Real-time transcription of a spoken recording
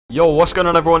Yo, what's going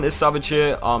on everyone, it's Savage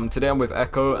here. Today I'm with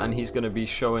Echo and he's going to be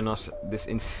showing us this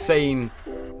insane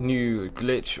new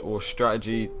glitch or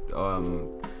strategy,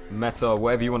 meta,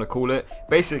 whatever you want to call it.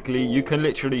 Basically, you can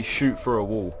literally shoot through a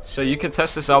wall. So you can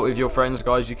test this out with your friends,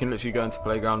 guys. You can literally go into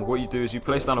Playground. What you do is you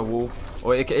place down a wall,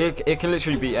 or it can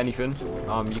literally be anything.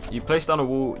 You place down a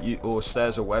wall or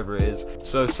stairs or whatever it is.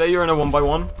 So say you're in a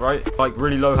 1x1, right? Like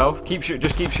really low health.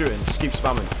 Just keep shooting. Just keep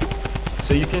spamming.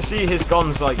 So you can see his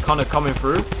guns like kind of coming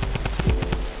through.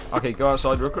 Okay, go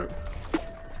outside real quick.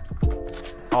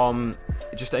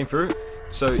 Just aim through.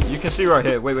 So you can see right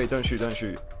here. Wait, don't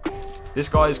shoot. This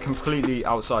guy is completely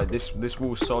outside. This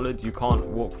wall's solid. You can't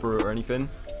walk through it or anything.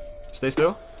 Stay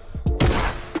still.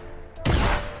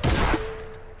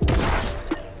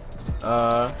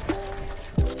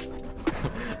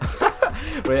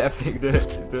 Wait, Epic, do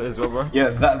it as well, bro. Yeah,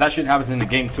 that shit happens in the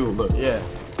game too. Look. Yeah.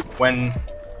 When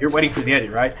you're waiting for the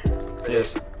edit, right?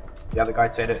 Yes. The other guy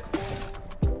said it.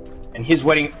 And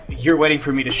you're waiting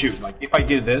for me to shoot. Like if I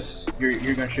do this,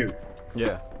 you're gonna shoot.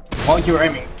 Yeah. While you're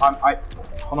aiming,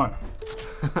 hold on.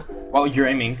 While you're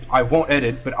aiming, I won't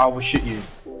edit, but I will shoot you.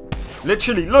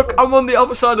 Literally, look, I'm on the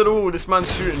other side of the wall. This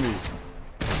man's shooting me.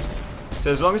 So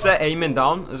as long as they're aiming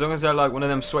down, as long as they're like one of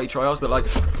them sweaty tryouts, they're like,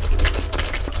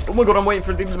 oh my god, I'm waiting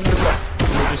for the.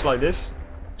 They're just like this.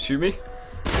 Shoot me.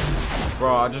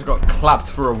 Bro, I just got clapped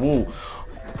for a wall.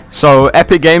 So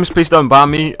Epic Games, please don't ban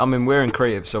me. I mean, we're in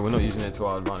creative, so we're not using it to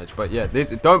our advantage. But yeah,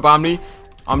 don't ban me.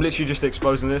 I'm literally just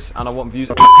exposing this, and I want views.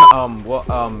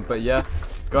 But yeah,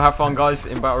 go have fun, guys,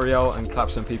 in Battle Royale and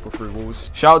clap some people through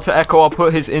walls. Shout out to Echo. I'll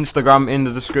put his Instagram in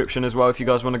the description as well. If you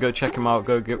guys want to go check him out,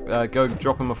 go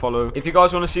drop him a follow. If you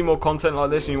guys want to see more content like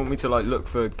this and you want me to like look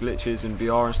for glitches in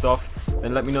VR and stuff,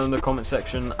 then let me know in the comment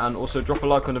section, and also drop a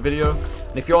like on the video.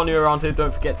 And if you're new around here,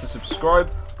 don't forget to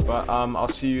subscribe. But I'll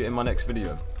see you in my next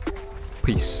video.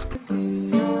 Peace.